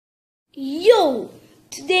Yo!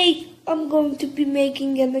 Today I'm going to be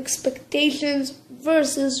making an expectations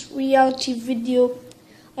versus reality video.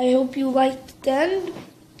 I hope you liked it, and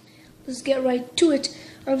let's get right to it.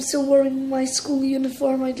 I'm still wearing my school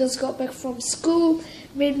uniform. I just got back from school,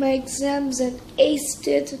 made my exams and aced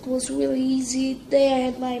it. It was really easy. Today I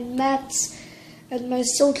had my maths and my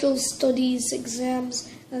social studies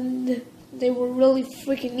exams, and they were really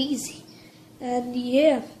freaking easy. And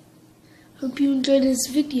yeah, hope you enjoyed this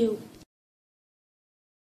video.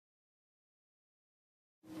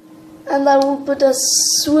 And I will put a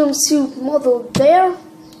swimsuit model there,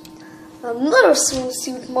 another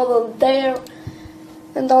swimsuit model there,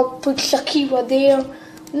 and I'll put Shakira there,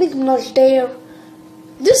 Nicki Minaj there.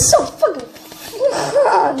 This is so fucking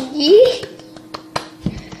fun, yeah?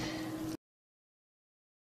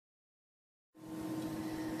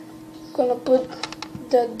 Gonna put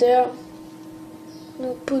that there,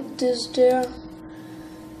 gonna put this there,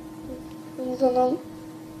 I'm gonna...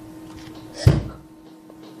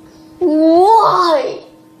 Why?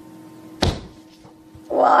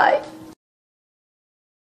 Why?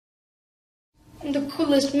 I'm the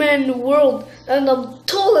coolest man in the world, and the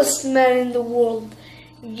tallest man in the world.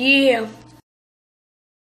 Yeah.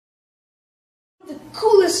 I'm the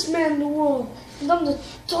coolest man in the world, and I'm the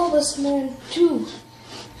tallest man too.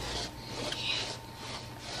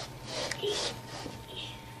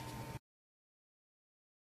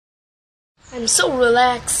 I'm so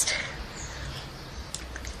relaxed.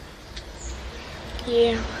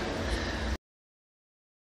 Yeah.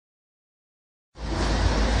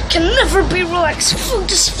 Can never be relaxed. Full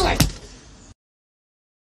display.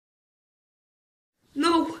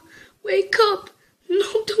 No, wake up.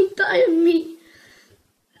 No, don't die on me.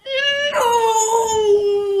 No.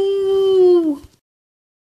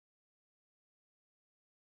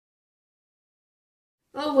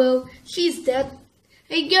 Oh well, she's dead.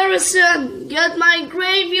 Hey Garrison, get my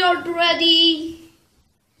graveyard ready.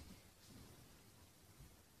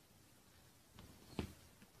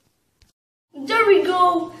 There we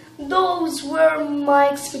go. Those were my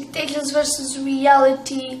expectations versus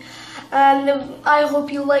reality, and I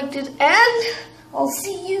hope you liked it, and I'll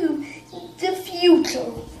see you in the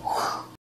future.